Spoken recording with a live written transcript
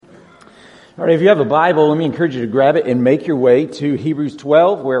All right, if you have a Bible, let me encourage you to grab it and make your way to Hebrews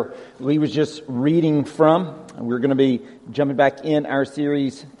 12, where Lee was just reading from. We're going to be jumping back in our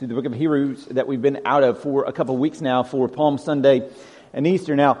series through the book of Hebrews that we've been out of for a couple of weeks now for Palm Sunday and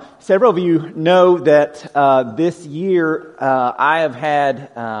Easter. Now, several of you know that this year I have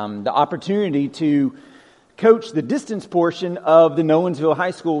had the opportunity to coach the distance portion of the Nolensville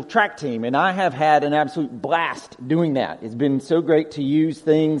High School track team, and I have had an absolute blast doing that. It's been so great to use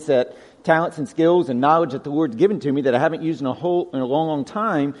things that talents and skills and knowledge that the Lord's given to me that I haven't used in a long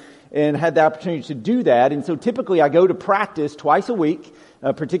time, and had the opportunity to do that. And so typically I go to practice twice a week,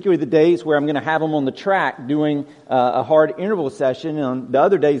 particularly the days where I'm going to have them on the track doing a hard interval session. And on the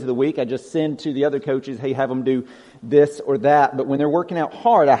other days of the week, I just send to the other coaches, hey, have them do this or that. But when they're working out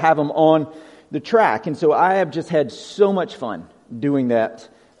hard, I have them on the track. And so I have just had so much fun doing that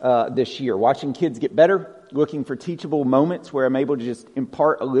this year, watching kids get better, looking for teachable moments where I'm able to just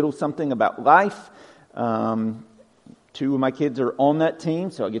impart a little something about life. Two of my kids are on that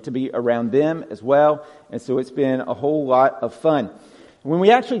team, so I get to be around them as well. And so it's been a whole lot of fun. When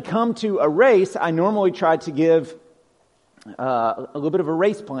we actually come to a race, I normally try to give a little bit of a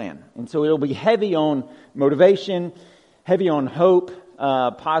race plan. And so it'll be heavy on motivation, heavy on hope,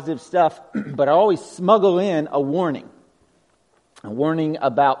 positive stuff, but I always smuggle in a warning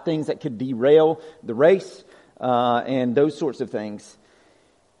about things that could derail the race and those sorts of things.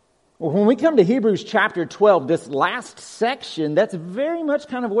 Well, when we come to Hebrews chapter 12, this last section, that's very much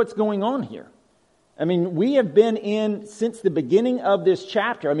kind of what's going on here. I mean, we have been in since the beginning of this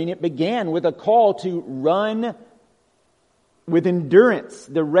chapter. I mean, it began with a call to run with endurance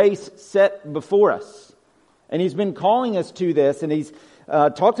the race set before us. And he's been calling us to this, and he's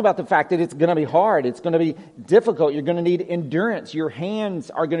talked about the fact that it's going to be hard. It's going to be difficult. You're going to need endurance. Your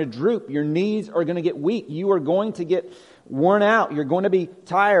hands are going to droop. Your knees are going to get weak. You are going to get worn out. You're going to be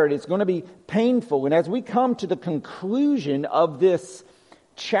tired. It's going to be painful. And as we come to the conclusion of this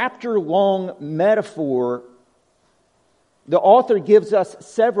chapter-long metaphor, the author gives us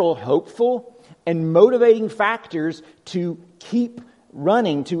several hopeful and motivating factors to keep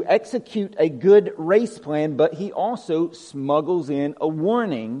running, to execute a good race plan, but he also smuggles in a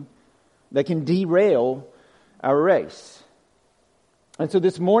warning that can derail our race. And so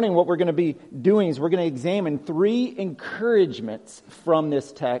this morning what we're going to be doing is we're going to examine 3 encouragements from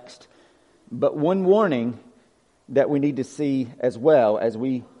this text, but one warning that we need to see as well as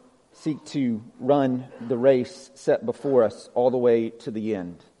we seek to run the race set before us all the way to the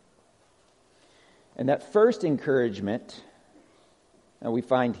end. And that first encouragement we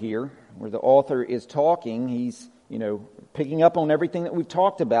find here, where the author is talking, he's, picking up on everything that we've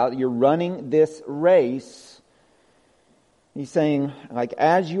talked about. You're running this race. He's saying,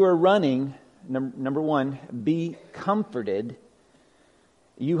 as you are running, number 1, be comforted.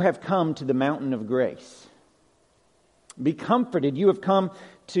 You have come to the mountain of grace. Be comforted. You have come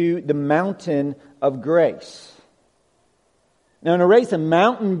to the mountain of grace. Now, in a race, a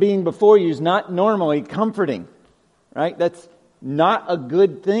mountain being before you is not normally comforting, right? That's not a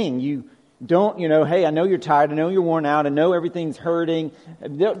good thing. You don't, hey, I know you're tired. I know you're worn out. I know everything's hurting.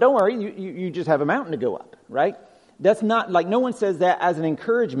 Don't worry. You just have a mountain to go up, right? That's not, no one says that as an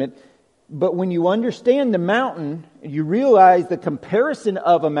encouragement. But when you understand the mountain, you realize the comparison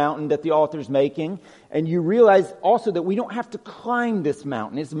of a mountain that the author's making, and you realize also that we don't have to climb this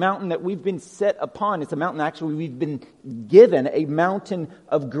mountain. It's a mountain that we've been set upon. It's a mountain actually we've been given, a mountain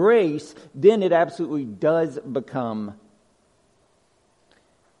of grace. Then it absolutely does become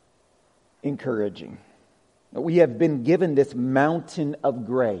encouraging. We have been given this mountain of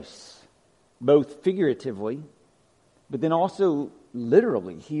grace, both figuratively, but then also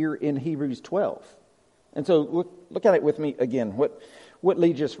literally here in Hebrews 12. And so look at it with me again, what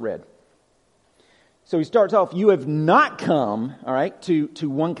Lee just read. So he starts off, you have not come, all right, to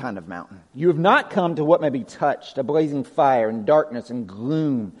one kind of mountain. You have not come to what may be touched, a blazing fire and darkness and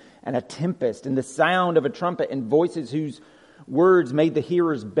gloom and a tempest and the sound of a trumpet and voices whose words made the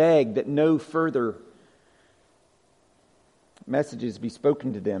hearers beg that no further messages be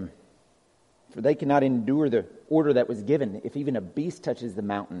spoken to them. For they cannot endure the order that was given. If even a beast touches the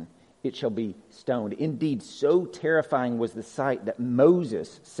mountain, it shall be stoned. Indeed, so terrifying was the sight that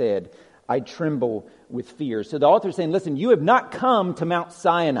Moses said, I tremble with fear. So the author is saying, listen, you have not come to Mount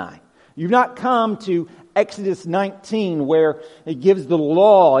Sinai. You've not come to Exodus 19, where it gives the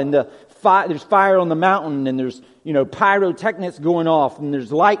law and there's fire on the mountain, and there's, pyrotechnics going off, and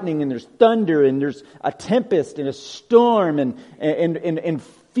there's lightning, and there's thunder, and there's a tempest and a storm and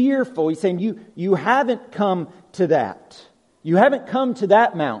fearful. He's saying you haven't come to that. You haven't come to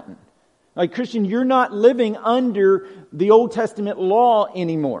that mountain. Christian, you're not living under the Old Testament law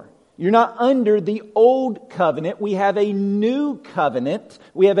anymore. You're not under the old covenant. We have a new covenant.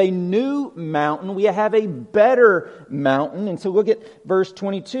 We have a new mountain. We have a better mountain. And so look at verse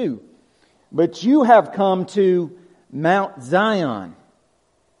 22. But you have come to Mount Zion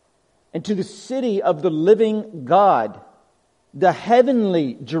and to the city of the living God, the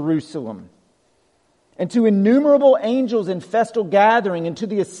heavenly Jerusalem, and to innumerable angels in festal gathering, and to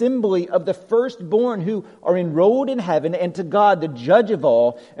the assembly of the firstborn who are enrolled in heaven, and to God, the judge of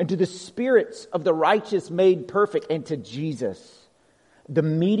all, and to the spirits of the righteous made perfect, and to Jesus, the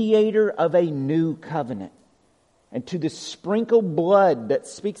mediator of a new covenant, and to the sprinkled blood that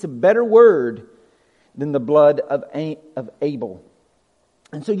speaks a better word than the blood of Abel.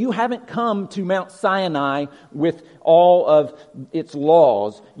 And so you haven't come to Mount Sinai with all of its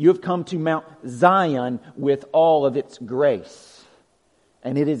laws. You have come to Mount Zion with all of its grace.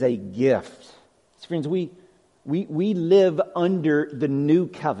 And it is a gift. So friends, we live under the new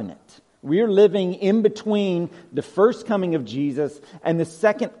covenant. We are living in between the first coming of Jesus and the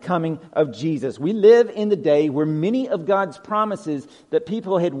second coming of Jesus. We live in the day where many of God's promises that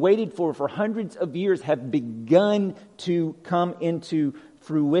people had waited for hundreds of years have begun to come into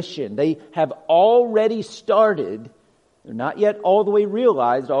fruition. They have already started. They're not yet all the way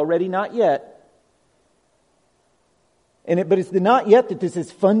realized, already not yet. But it's the not yet that this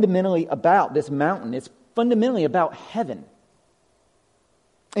is fundamentally about, this mountain. It's fundamentally about heaven.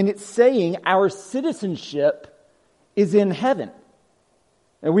 And it's saying our citizenship is in heaven.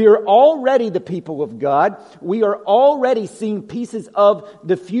 And we are already the people of God. We are already seeing pieces of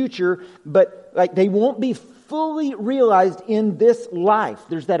the future, but they won't be fully realized in this life.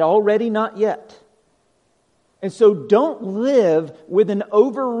 There's that already not yet. And so don't live with an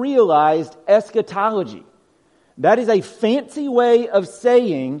over-realized eschatology. That is a fancy way of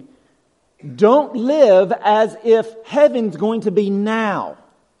saying don't live as if heaven's going to be now.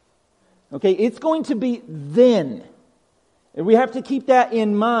 Okay, it's going to be then. And we have to keep that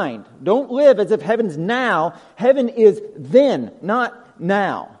in mind. Don't live as if heaven's now. Heaven is then, not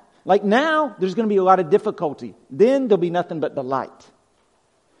now. Like now, there's going to be a lot of difficulty. Then there'll be nothing but the light.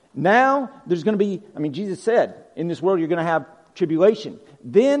 Now, there's going to be, Jesus said, in this world you're going to have tribulation.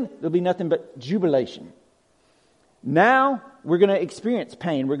 Then there'll be nothing but jubilation. Now, we're going to experience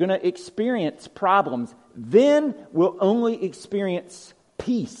pain. We're going to experience problems. Then we'll only experience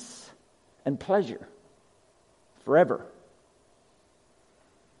peace and pleasure forever.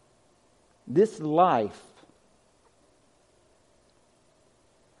 This life,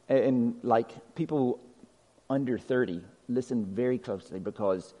 and people under 30, listen very closely,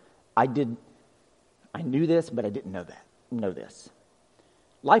 because I knew this, but I didn't know this.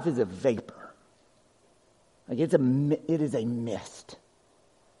 Life is a vapor. It is a mist.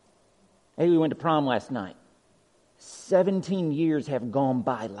 Hey, we went to prom last night. 17 years have gone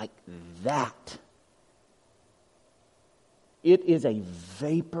by like that. It is a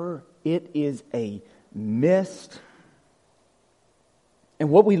vapor. It is a mist.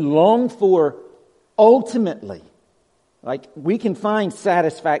 And what we long for ultimately, we can find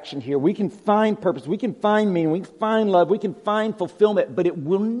satisfaction here. We can find purpose. We can find meaning. We can find love. We can find fulfillment. But it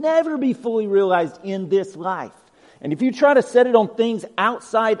will never be fully realized in this life. And if you try to set it on things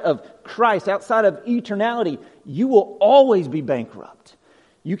outside of Christ, outside of eternality, you will always be bankrupt.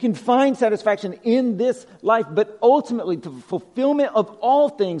 You can find satisfaction in this life, but ultimately the fulfillment of all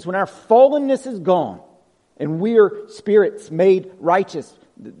things, when our fallenness is gone and we are spirits made righteous,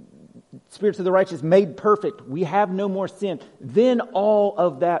 spirits of the righteous made perfect, we have no more sin, then all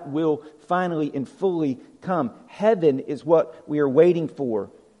of that will finally and fully come. Heaven is what we are waiting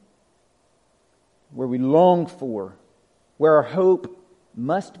for, where we long for, where our hope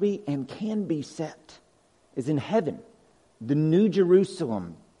must be and can be set, is in heaven. The New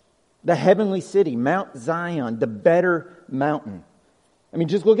Jerusalem, the heavenly city, Mount Zion, the better mountain.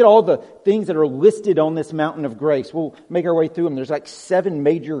 Just look at all the things that are listed on this mountain of grace. We'll make our way through them. There's 7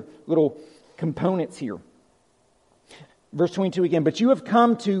 major little components here. Verse 22 again, but you have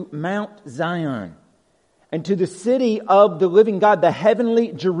come to Mount Zion and to the city of the living God, the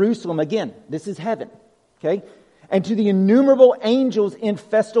heavenly Jerusalem. Again, this is heaven. Okay? And to the innumerable angels in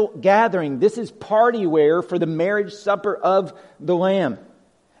festal gathering. This is party wear for the marriage supper of the Lamb.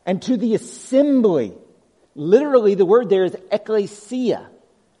 And to the assembly. Literally, the word there is ecclesia,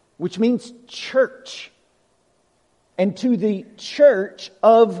 which means church. And to the church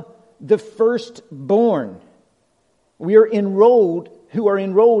of the firstborn. We are enrolled, who are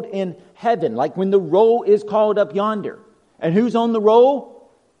enrolled in heaven. Like when the roll is called up yonder. And who's on the roll?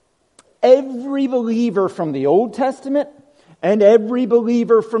 Every believer from the Old Testament and every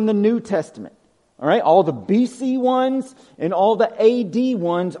believer from the New Testament. All right, all the BC ones and all the AD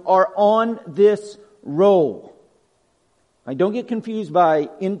ones are on this roll. Right, don't get confused by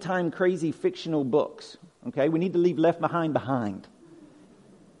end-time crazy fictional books. Okay, we need to leave Left behind.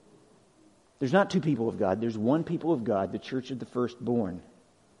 There's not two people of God. There's one people of God, the church of the firstborn.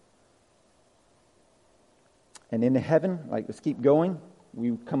 And in heaven, let's keep going.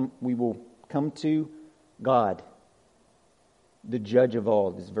 We will come to God, the judge of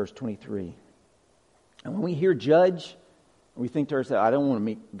all. This is verse 23. And when we hear judge, we think to ourselves, I don't want to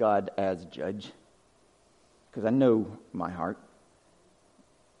meet God as judge, because I know my heart.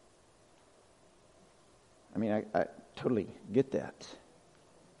 I mean, I totally get that.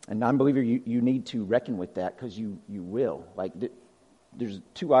 And non-believer, you need to reckon with that, because you will. There's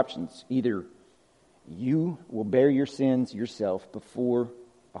two options. Either you will bear your sins yourself before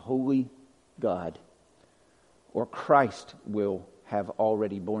a holy God, or Christ will have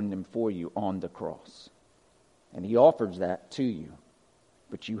already borne them for you on the cross. And He offers that to you.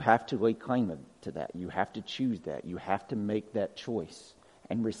 But you have to lay claim to that. You have to choose that. You have to make that choice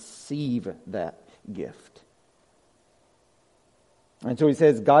and receive that gift. And so he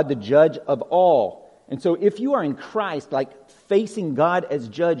says, God the judge of all. And so if you are in Christ, facing God as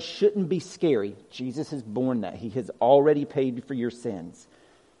judge shouldn't be scary. Jesus has borne that. He has already paid for your sins.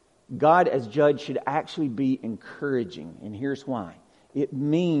 God as judge should actually be encouraging. And here's why. It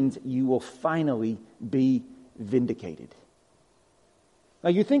means you will finally be vindicated. Now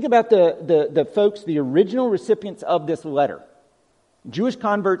you think about the folks, the original recipients of this letter. Jewish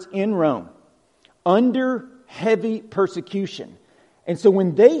converts in Rome, under heavy persecution. And so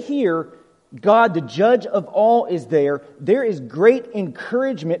when they hear God, the judge of all, is there is great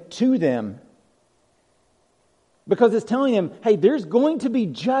encouragement to them. Because it's telling them, hey, there's going to be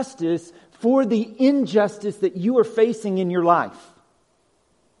justice for the injustice that you are facing in your life.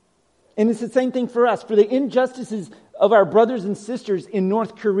 And it's the same thing for us, for the injustices of our brothers and sisters in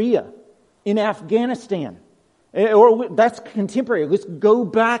North Korea, in Afghanistan. Or that's contemporary. Let's go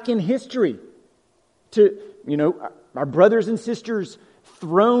back in history to, our brothers and sisters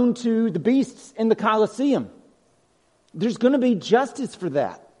thrown to the beasts in the Colosseum. There's going to be justice for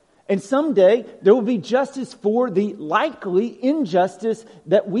that. And someday there will be justice for the likely injustice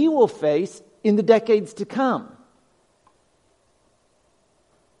that we will face in the decades to come.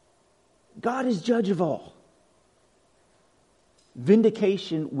 God is judge of all.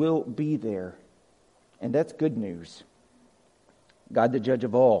 Vindication will be there. And that's good news. God the judge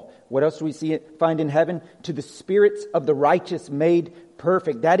of all. What else do we find in heaven? To the spirits of the righteous made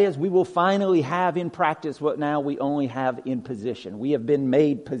perfect. That is, we will finally have in practice what now we only have in position. We have been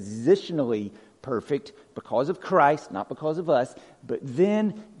made positionally perfect because of Christ, not because of us. But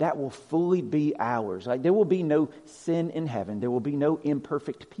then that will fully be ours. There will be no sin in heaven. There will be no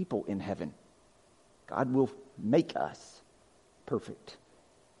imperfect people in heaven. God will make us perfect,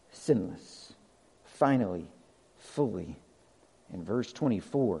 sinless, finally, fully. In verse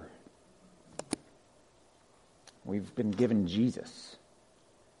 24, we've been given Jesus.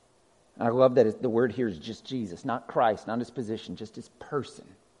 I love that the word here is just Jesus, not Christ, not his position, just his person,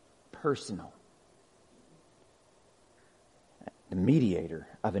 personal. The mediator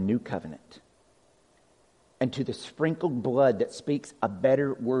of a new covenant. And to the sprinkled blood that speaks a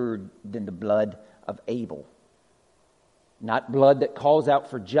better word than the blood of Abel. Not blood that calls out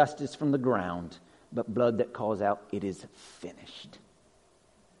for justice from the ground, but blood that calls out, it is finished.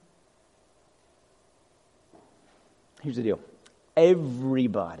 Here's the deal.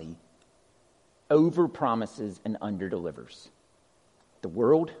 Everybody overpromises and underdelivers. The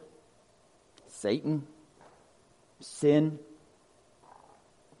world, Satan, sin,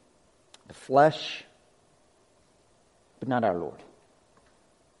 the flesh, but not our Lord.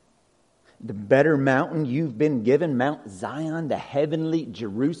 The better mountain you've been given, Mount Zion, the heavenly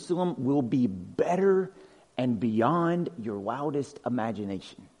Jerusalem, will be better and beyond your wildest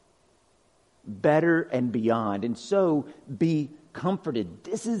imagination. Better and beyond. And so be comforted.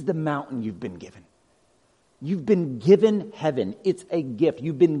 This is the mountain you've been given. You've been given heaven. It's a gift.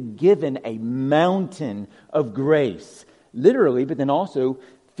 You've been given a mountain of grace. Literally, but then also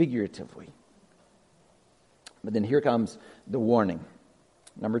figuratively. But then here comes the warning.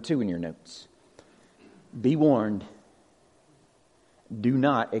 Number 2 in your notes. Be warned. Do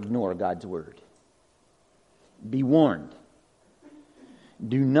not ignore God's word. Be warned.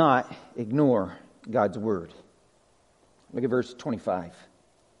 Do not ignore God's word. Look at verse 25.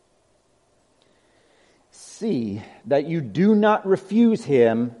 See that you do not refuse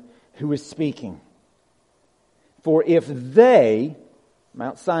him who is speaking. For if they,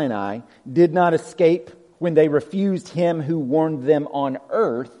 Mount Sinai, did not escape when they refused him who warned them on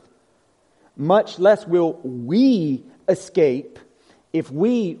earth, much less will we escape if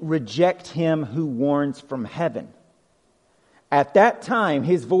we reject him who warns from heaven. At that time,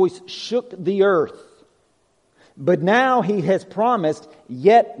 his voice shook the earth. But now he has promised,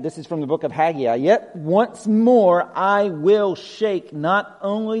 yet, this is from the book of Haggai, yet once more I will shake not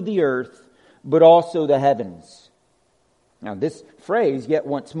only the earth, but also the heavens. Now this phrase, yet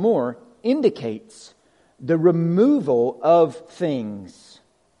once more, indicates the removal of things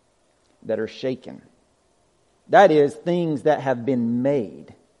that are shaken. That is, things that have been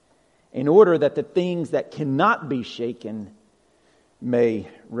made, in order that the things that cannot be shaken may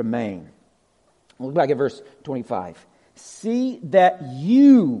remain. Look back at verse 25. See that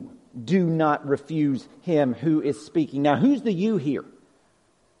you do not refuse him who is speaking. Now, who's the you here?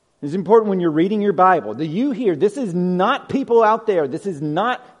 It's important when you're reading your Bible. The you here, this is not people out there. This is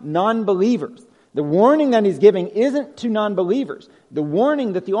not non-believers. The warning that he's giving isn't to non-believers. The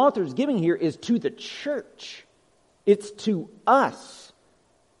warning that the author is giving here is to the church. It's to us.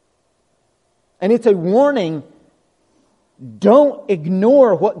 And it's a warning, don't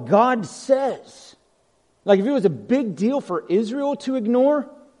ignore what God says. Like if it was a big deal for Israel to ignore,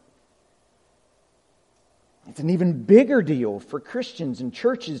 it's an even bigger deal for Christians and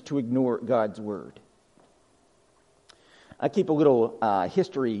churches to ignore God's word. I keep a little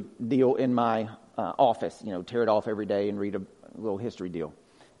history deal in my office, tear it off every day and read a little history deal.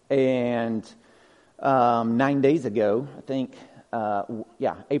 And 9 days ago, I think,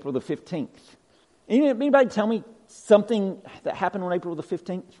 April the 15th. Anybody tell me something that happened on April the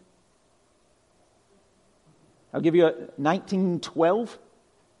 15th? I'll give you 1912.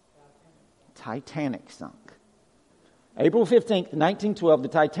 Titanic sunk. April 15th, 1912, the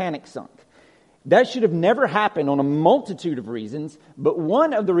Titanic sunk. That should have never happened on a multitude of reasons, but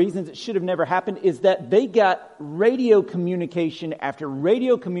one of the reasons it should have never happened is that they got radio communication after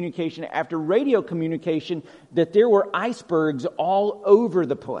radio communication after radio communication that there were icebergs all over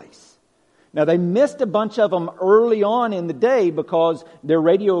the place. Now, they missed a bunch of them early on in the day because their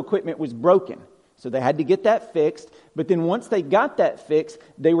radio equipment was broken. So they had to get that fixed. But then once they got that fixed,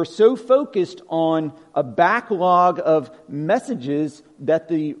 they were so focused on a backlog of messages that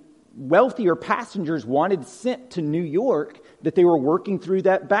the wealthier passengers wanted sent to New York that they were working through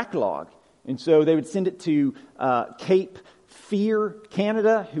that backlog. And so they would send it to Cape Fear,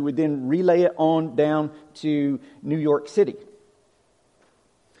 Canada, who would then relay it on down to New York City.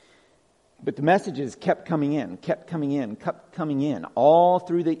 But the messages kept coming in all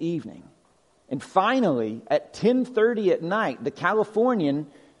through the evening. And finally, at 10:30 at night, the Californian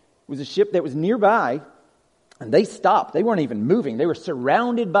was a ship that was nearby, and they stopped. They weren't even moving. They were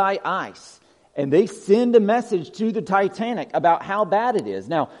surrounded by ice. And they send a message to the Titanic about how bad it is.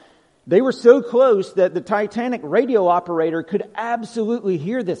 Now, they were so close that the Titanic radio operator could absolutely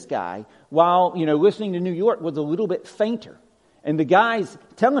hear this guy while, listening to New York was a little bit fainter. And the guy's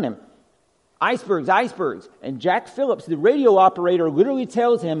telling him, icebergs, icebergs. And Jack Phillips, the radio operator, literally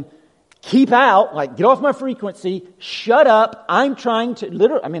tells him, keep out, get off my frequency, shut up, I'm trying to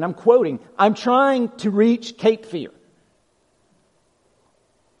reach Cape Fear.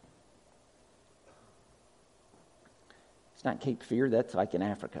 It's not Cape Fear, that's like in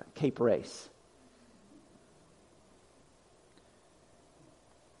Africa, Cape Race.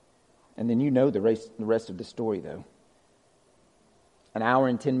 And then the rest of the story, though. An hour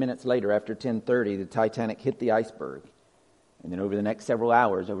and 10 minutes later, after 10:30, the Titanic hit the iceberg. And then over the next several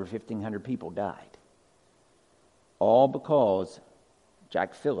hours, over 1,500 people died. All because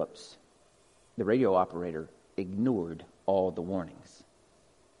Jack Phillips, the radio operator, ignored all the warnings.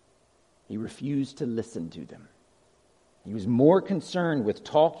 He refused to listen to them. He was more concerned with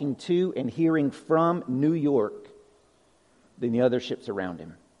talking to and hearing from New York than the other ships around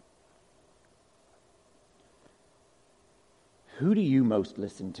him. Who do you most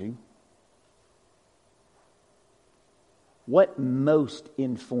listen to? What most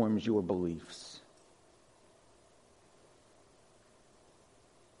informs your beliefs?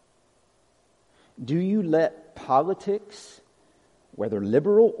 Do you let politics, whether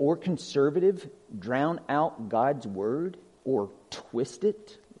liberal or conservative, drown out God's word or twist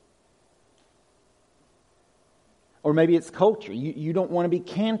it? Or maybe it's culture. You don't want to be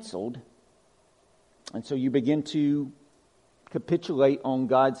canceled, and so you begin to capitulate on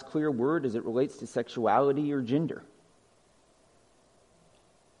God's clear word as it relates to sexuality or gender.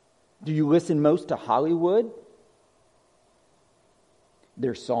 Do you listen most to Hollywood?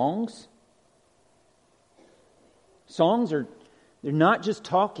 Their songs? Songs they're not just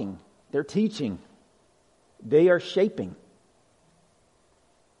talking, they're teaching. They are shaping.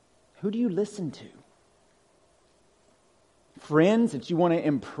 Who do you listen to? Friends that you want to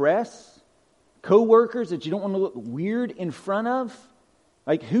impress? Co-workers that you don't want to look weird in front of?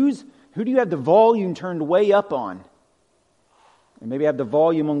 Like who do you have the volume turned way up on? And maybe have the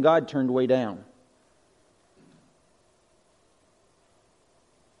volume on God turned way down.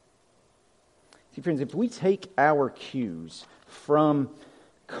 See, friends, if we take our cues from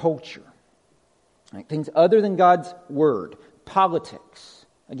culture, like things other than God's Word, politics,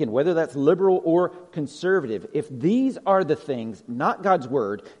 again, whether that's liberal or conservative, if these are the things, not God's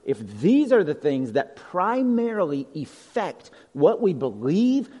Word, if these are the things that primarily affect what we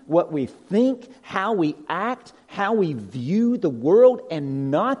believe, what we think, how we act, how we view the world, and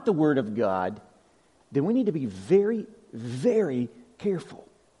not the Word of God, then we need to be very, very careful.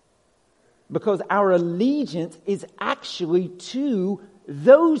 Because our allegiance is actually to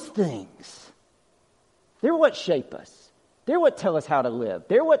those things. They're what shape us. They're what tell us how to live.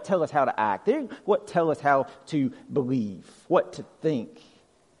 They're what tell us how to act. They're what tell us how to believe, what to think.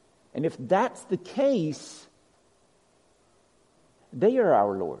 And if that's the case, they are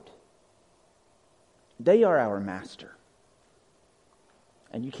our Lord. They are our master.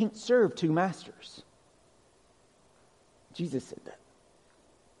 And you can't serve two masters. Jesus said that.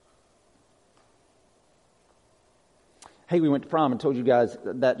 Hey, we went to prom and told you guys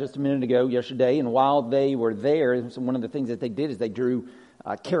that just a minute ago, yesterday. And while they were there, one of the things that they did is they drew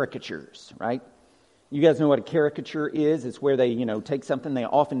caricatures, right? You guys know what a caricature is. It's where they, take something, they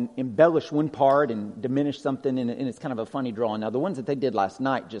often embellish one part and diminish something, and it's kind of a funny drawing. Now, the ones that they did last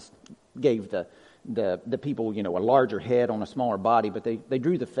night just gave the people, a larger head on a smaller body, but they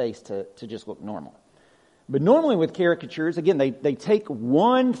drew the face to just look normal. But normally with caricatures, again, they take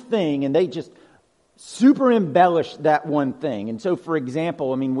one thing and they just super embellish that one thing. And so, for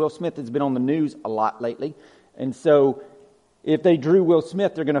example, Will Smith has been on the news a lot lately. And so, if they drew Will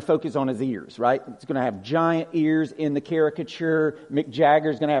Smith, they're going to focus on his ears, right? It's going to have giant ears in the caricature. Mick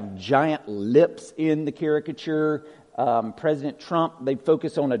Jagger's going to have giant lips in the caricature. President Trump, they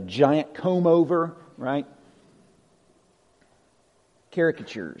focus on a giant comb over, right?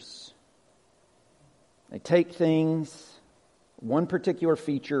 Caricatures. They take things, one particular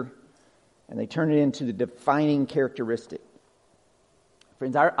feature, and they turn it into the defining characteristic.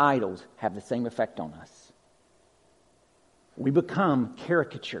 Friends, our idols have the same effect on us. We become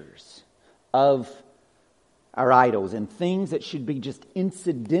caricatures of our idols, and things that should be just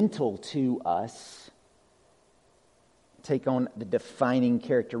incidental to us take on the defining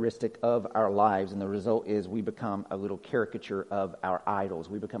characteristic of our lives, and the result is we become a little caricature of our idols.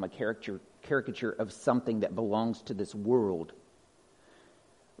 We become a caricature of something that belongs to this world,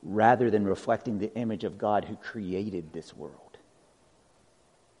 rather than reflecting the image of God who created this world.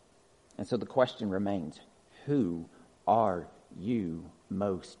 And so the question remains, who are you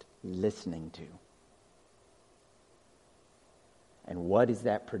most listening to? And what is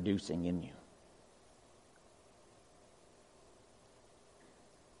that producing in you?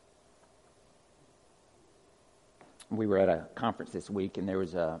 We were at a conference this week, and there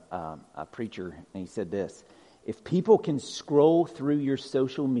was a preacher, and he said this: if people can scroll through your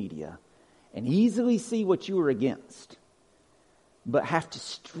social media and easily see what you are against, but have to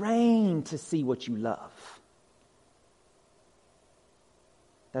strain to see what you love,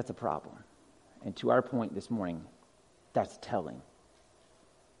 that's a problem. And to our point this morning, that's telling.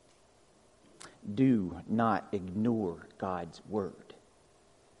 Do not ignore God's word.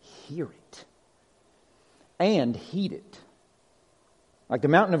 Hear it and heed it. Like the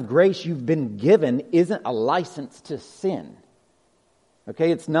mountain of grace you've been given isn't a license to sin.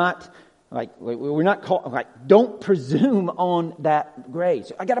 Okay, it's not like we're not called, don't presume on that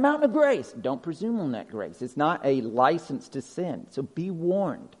grace. I got a mountain of grace. Don't presume on that grace. It's not a license to sin. So be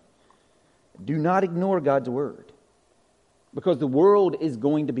warned. Do not ignore God's word, because the world is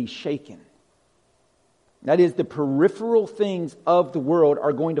going to be shaken. That is, the peripheral things of the world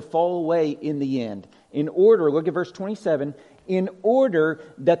are going to fall away in the end. In order, look at verse 27, in order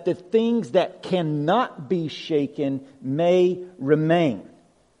that the things that cannot be shaken may remain.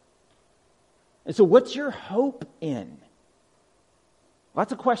 And so what's your hope in?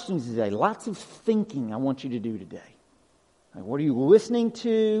 Lots of questions today, lots of thinking I want you to do today. Like, what are you listening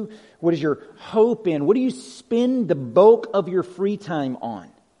to? What is your hope in? What do you spend the bulk of your free time on?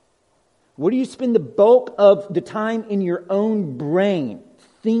 What do you spend the bulk of the time in your own brain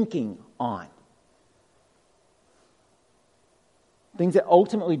thinking on? Things that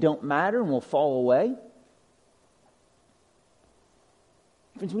ultimately don't matter and will fall away?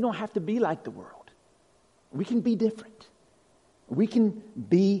 Friends, we don't have to be like the world. We can be different. We can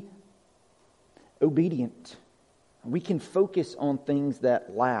be obedient. We can focus on things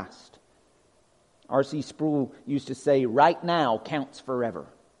that last. R.C. Sproul used to say, right now counts forever.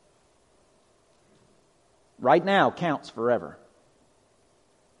 Right now counts forever.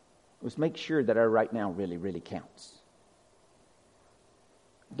 Let's make sure that our right now really, really counts.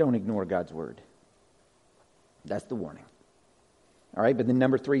 Don't ignore God's word. That's the warning. All right, but then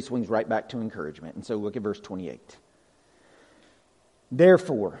number 3 swings right back to encouragement. And so look at verse 28.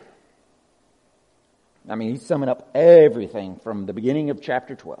 Therefore, he's summing up everything from the beginning of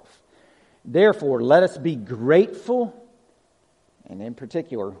chapter 12. Therefore, let us be grateful, and in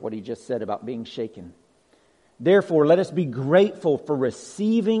particular, what he just said about being shaken. Therefore, let us be grateful for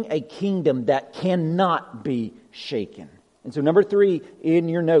receiving a kingdom that cannot be shaken. And so number 3 in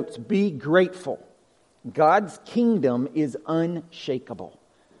your notes, be grateful. God's kingdom is unshakable.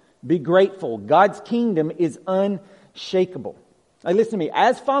 Be grateful. God's kingdom is unshakable. Now listen to me.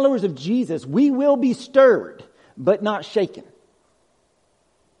 As followers of Jesus, we will be stirred, but not shaken.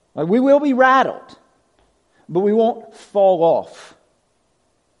 We will be rattled, but we won't fall off.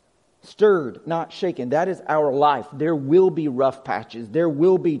 Stirred, not shaken. That is our life. There will be rough patches. There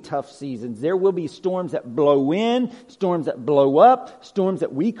will be tough seasons. There will be storms that blow in, storms that blow up, storms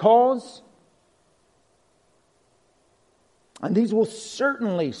that we cause. And these will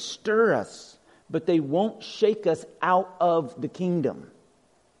certainly stir us, but they won't shake us out of the kingdom.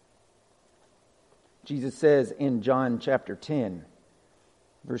 Jesus says in John chapter 10,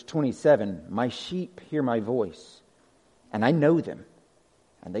 verse 27, "My sheep hear my voice, and I know them,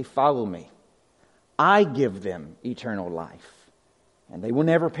 and they follow me. I give them eternal life, and they will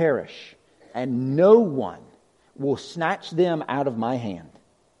never perish, and no one will snatch them out of my hand.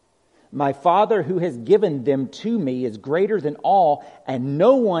 My Father who has given them to me is greater than all, and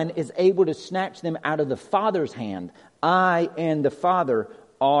no one is able to snatch them out of the Father's hand. I and the Father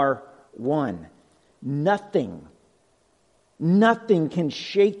are one." Nothing can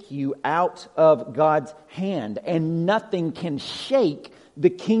shake you out of God's hand, and nothing can shake the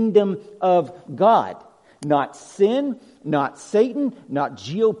kingdom of God. Not sin, not Satan, not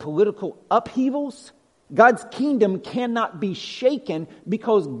geopolitical upheavals. God's kingdom cannot be shaken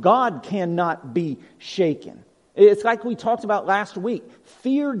because God cannot be shaken. It's like we talked about last week.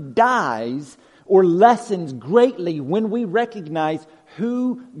 Fear dies or lessens greatly when we recognize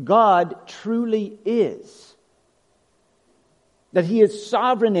who God truly is. That He is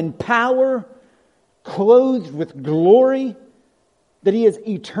sovereign in power, clothed with glory, that He is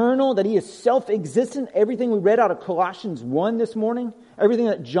eternal, that He is self-existent. Everything we read out of Colossians 1 this morning, everything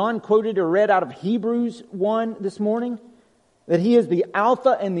that John quoted or read out of Hebrews 1 this morning, that He is the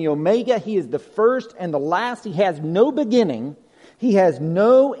Alpha and the Omega. He is the first and the last. He has no beginning. He has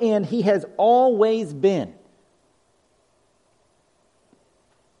no end. He has always been.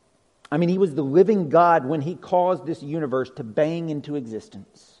 He was the living God when He caused this universe to bang into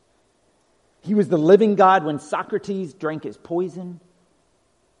existence. He was the living God when Socrates drank his poison.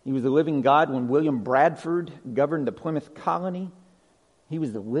 He was the living God when William Bradford governed the Plymouth colony. He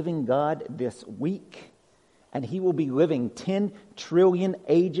was the living God this week. And He will be living 10 trillion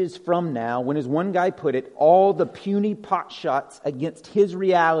ages from now when, as one guy put it, all the puny potshots against His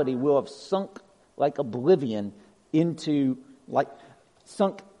reality will have sunk like oblivion like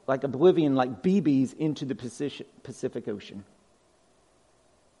BBs into the Pacific Ocean.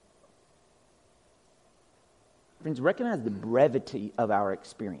 Friends, recognize the brevity of our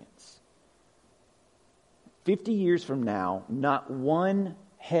experience. 50 years from now, not one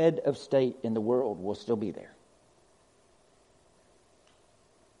head of state in the world will still be there.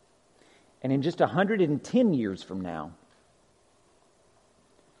 And in just 110 years from now,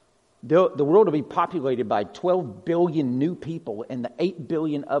 the world will be populated by 12 billion new people, and the 8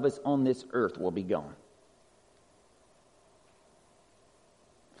 billion of us on this earth will be gone.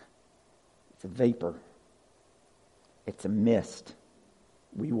 It's a vapor. It's a mist.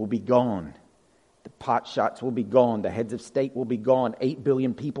 We will be gone. The potshots will be gone. The heads of state will be gone. 8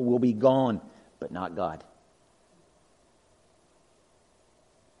 billion people will be gone, but not God.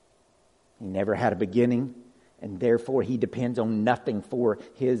 He never had a beginning, and therefore He depends on nothing for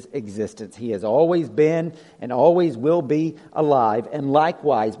His existence. He has always been and always will be alive, and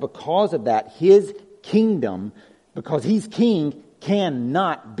likewise, because of that, His kingdom, because He's king,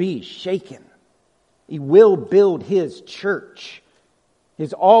 cannot be shaken. He will build His church.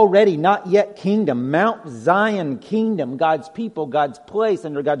 His already not yet kingdom, Mount Zion kingdom, God's people, God's place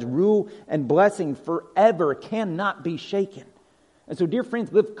under God's rule and blessing forever cannot be shaken. And so, dear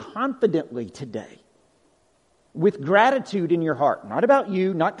friends, live confidently today with gratitude in your heart. Not about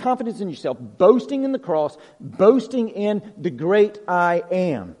you, not confidence in yourself, boasting in the cross, boasting in the great I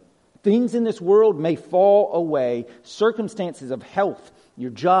am. Things in this world may fall away, circumstances of health,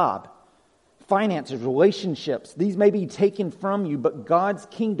 your job, finances, relationships. These may be taken from you, but God's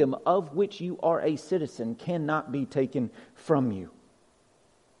kingdom, of which you are a citizen, cannot be taken from you.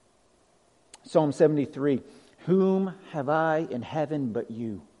 Psalm 73, whom have I in heaven but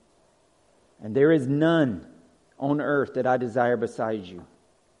you? And there is none on earth that I desire besides you.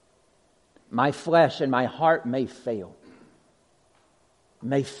 My flesh and my heart may fail.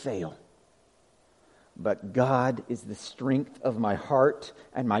 But God is the strength of my heart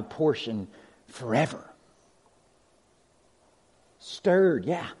and my portion forever. Stirred,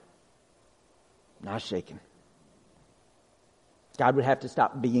 yeah. Not shaken. God would have to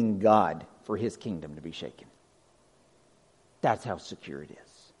stop being God for His kingdom to be shaken. That's how secure it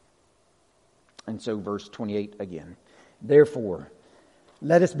is. And so verse 28 again. Therefore,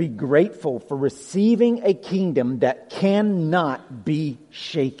 let us be grateful for receiving a kingdom that cannot be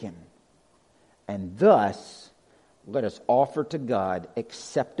shaken. And thus, let us offer to God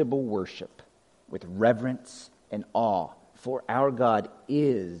acceptable worship with reverence and awe. For our God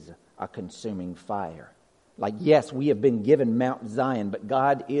is a consuming fire. Like, yes, we have been given Mount Zion, but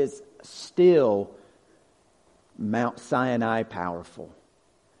God is still Mount Sinai powerful.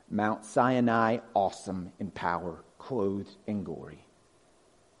 Mount Sinai awesome in power, clothed in glory.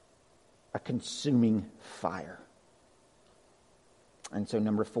 A consuming fire. And so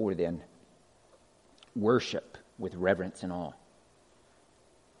number 4 then, worship with reverence and awe.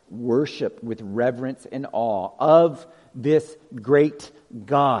 Worship with reverence and awe of this great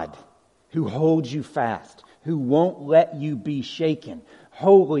God who holds you fast, who won't let you be shaken.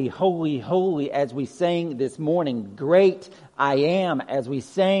 Holy, holy, holy, as we sang this morning. Great I am, as we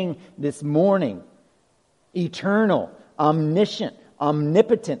sang this morning. Eternal, omniscient,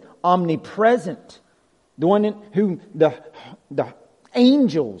 omnipotent, omnipresent. The one in whom the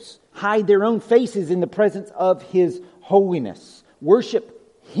angels hide their own faces in the presence of His holiness.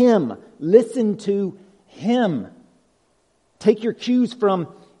 Worship Him. Listen to Him. Take your cues from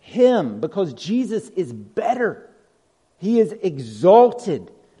Him, because Jesus is better. He is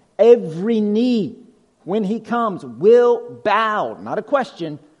exalted. Every knee, when He comes, will bow. Not a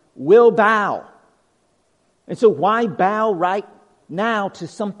question, will bow. And so why bow right now to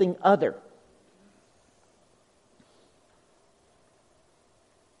something other?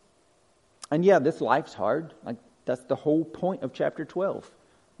 And yeah, this life's hard. Like, that's the whole point of chapter 12.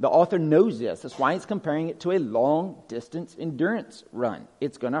 The author knows this. That's why he's comparing it to a long-distance endurance run.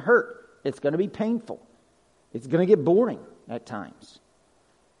 It's going to hurt. It's going to be painful. It's going to get boring at times.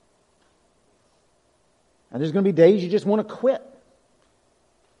 And there's going to be days you just want to quit.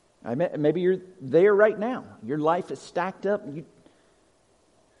 Maybe you're there right now. Your life is stacked up.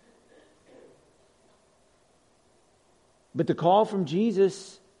 But the call from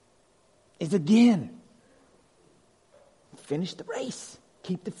Jesus is again, finish the race.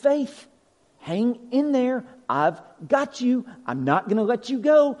 Keep the faith. Hang in there. I've got you. I'm not going to let you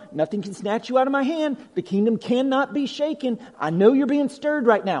go. Nothing can snatch you out of my hand. The kingdom cannot be shaken. I know you're being stirred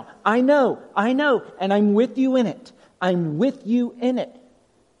right now. I know. And I'm with you in it. I'm with you in it.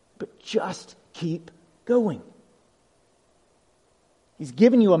 But just keep going. He's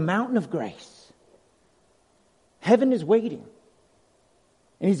given you a mountain of grace. Heaven is waiting.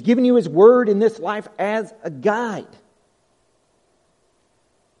 And He's given you His word in this life as a guide.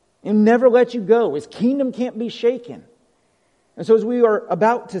 He'll never let you go. His kingdom can't be shaken. And so as we are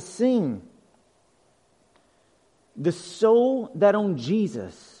about to sing, the soul that on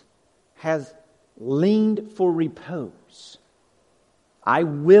Jesus has leaned for repose. I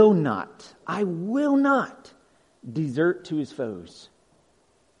will not desert to his foes.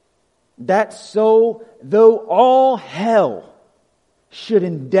 That soul, though all hell should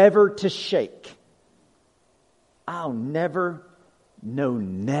endeavor to shake, I'll never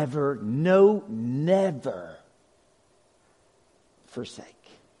forsake.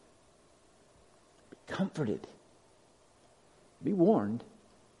 Be comforted. Be warned.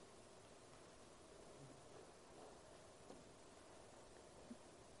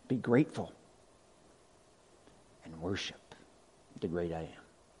 Be grateful. And worship the great I am.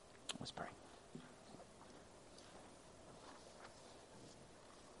 Let's pray.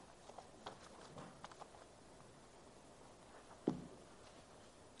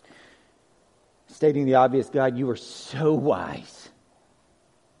 Stating the obvious, God, you are so wise.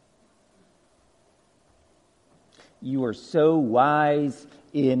 You are so wise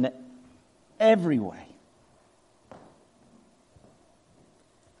in every way.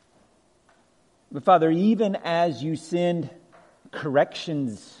 But Father, even as you send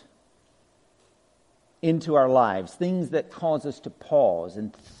corrections into our lives, things that cause us to pause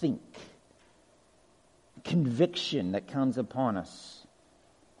and think, conviction that comes upon us,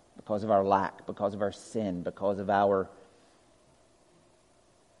 because of our lack, because of our sin, because of our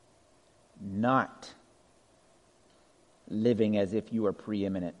not living as if you are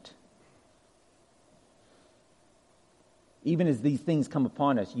preeminent. Even as these things come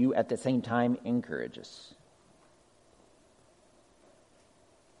upon us, you at the same time encourage us.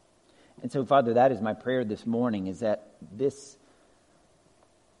 And so, Father, that is my prayer this morning, is that this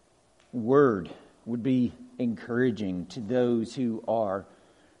word would be encouraging to those who are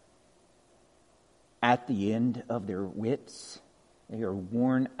at the end of their wits. They are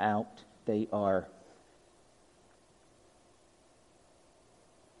worn out.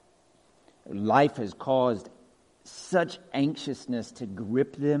 Life has caused such anxiousness to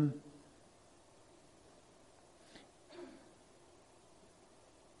grip them.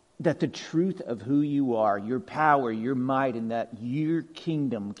 That the truth of who you are, your power, your might, and that your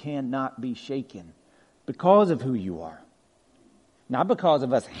kingdom cannot be shaken because of who you are. Not because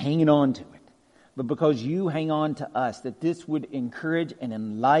of us hanging on to it, but because you hang on to us, that this would encourage and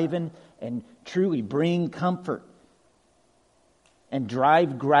enliven and truly bring comfort and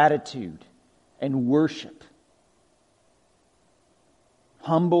drive gratitude and worship.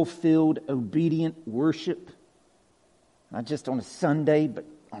 Humble-filled, obedient worship, not just on a Sunday, but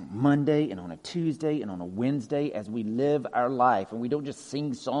on Monday and on a Tuesday and on a Wednesday as we live our life. And we don't just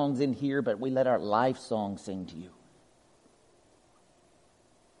sing songs in here, but we let our life song sing to you.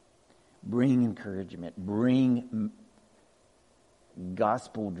 Bring encouragement. Bring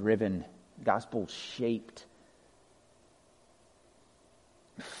gospel-driven, gospel-shaped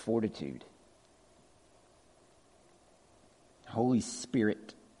fortitude. Holy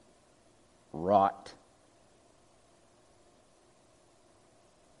Spirit wrought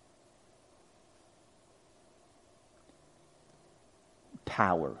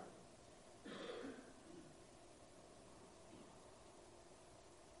power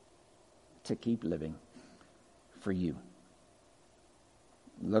to keep living for you,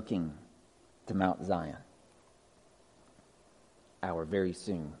 looking to Mount Zion, our very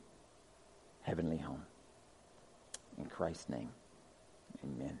soon heavenly home. In Christ's name,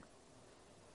 amen.